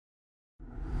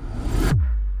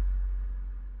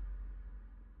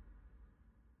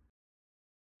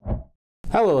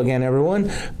Hello again, everyone.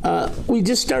 We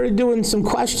just started doing some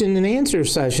question and answer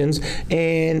sessions,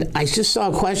 and I just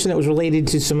saw a question that was related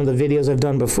to some of the videos I've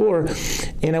done before,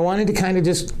 and I wanted to kind of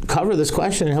just cover this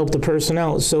question and help the person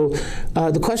out. So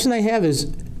the question I have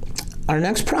is, our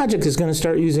next project is going to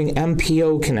start using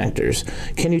MPO connectors.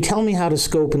 Can you tell me how to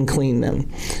scope and clean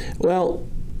them? Well,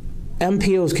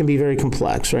 MPOs can be very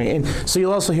complex, right? And so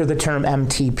you'll also hear the term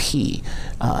MTP.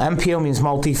 MPO means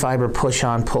multi-fiber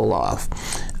push-on, pull-off.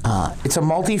 It's a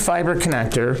multi-fiber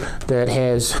connector that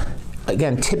has,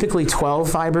 again, typically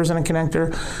 12 fibers in a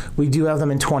connector. We do have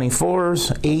them in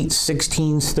 24s, 8s,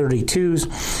 16s,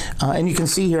 32s. And you can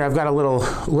see here, I've got a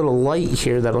little light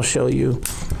here that'll show you.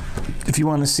 If you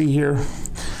want to see here,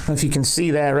 if you can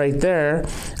see that right there,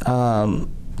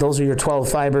 those are your 12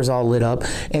 fibers all lit up.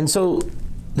 And so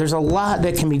there's a lot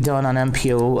that can be done on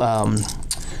MPO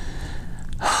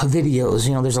videos.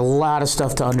 You know, there's a lot of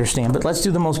stuff to understand, but let's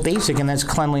do the most basic, and that's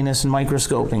cleanliness and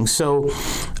microscoping. So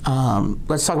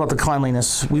let's talk about the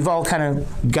cleanliness. We've all kind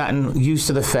of gotten used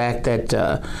to the fact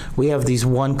that we have these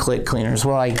one-click cleaners.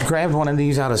 Well, I grabbed one of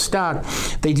these out of stock.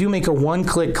 They do make a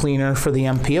one-click cleaner for the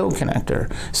MPO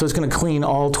connector, so it's going to clean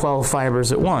all 12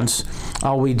 fibers at once.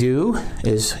 All we do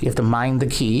is you have to mind the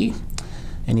key,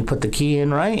 and you put the key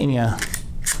in right, and you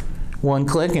one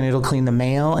click, and it'll clean the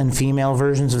male and female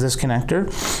versions of this connector.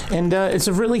 And it's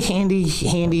a really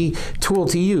handy tool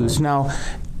to use. Now,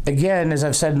 again, as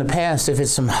I've said in the past, if it's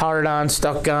some hard-on,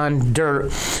 stuck-on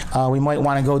dirt, we might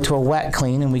want to go to a wet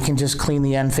clean, and we can just clean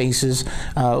the end faces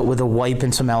with a wipe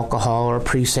and some alcohol or a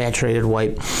pre-saturated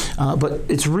wipe. But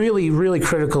it's really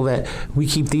critical that we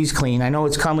keep these clean. I know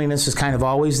its cleanliness is kind of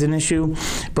always an issue,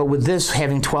 but with this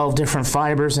having 12 different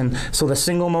fibers, and so the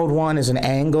single mode one is an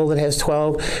angle that has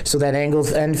 12, so that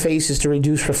angled end face is to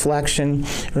reduce reflection,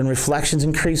 and reflections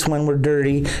increase when we're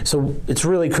dirty. So it's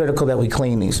really critical that we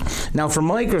clean these. Now, for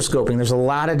microscoping, there's a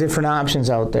lot of different options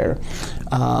out there.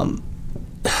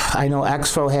 I know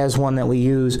Expo has one that we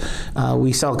use.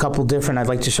 We sell a couple different. I'd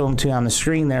like to show them to you on the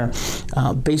screen there.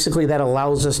 Basically, that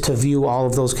allows us to view all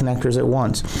of those connectors at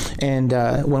once. And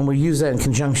when we use that in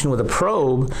conjunction with a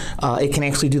probe, it can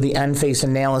actually do the end face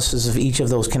analysis of each of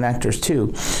those connectors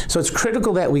too. So it's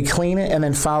critical that we clean it and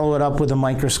then follow it up with a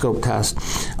microscope test.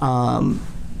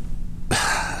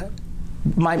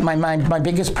 My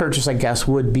biggest purchase, I guess,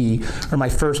 would be, or my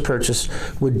first purchase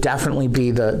would definitely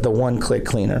be the one-click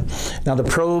cleaner. Now, the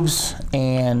probes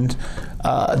and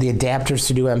the adapters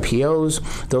to do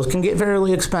MPOs, those can get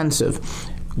very expensive.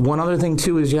 One other thing,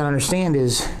 too, is you gotta understand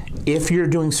is if you're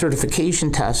doing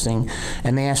certification testing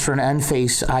and they ask for an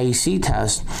end-face IEC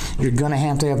test, you're gonna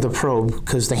have to have the probe,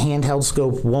 because the handheld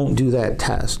scope won't do that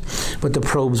test, but the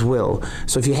probes will.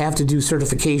 So if you have to do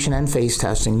certification end-face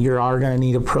testing, you are gonna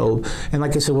need a probe. And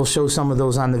like I said, we'll show some of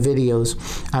those on the videos,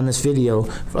 on this video,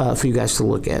 for you guys to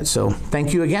look at. So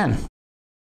thank you again.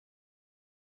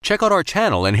 Check out our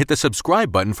channel and hit the subscribe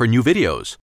button for new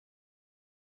videos.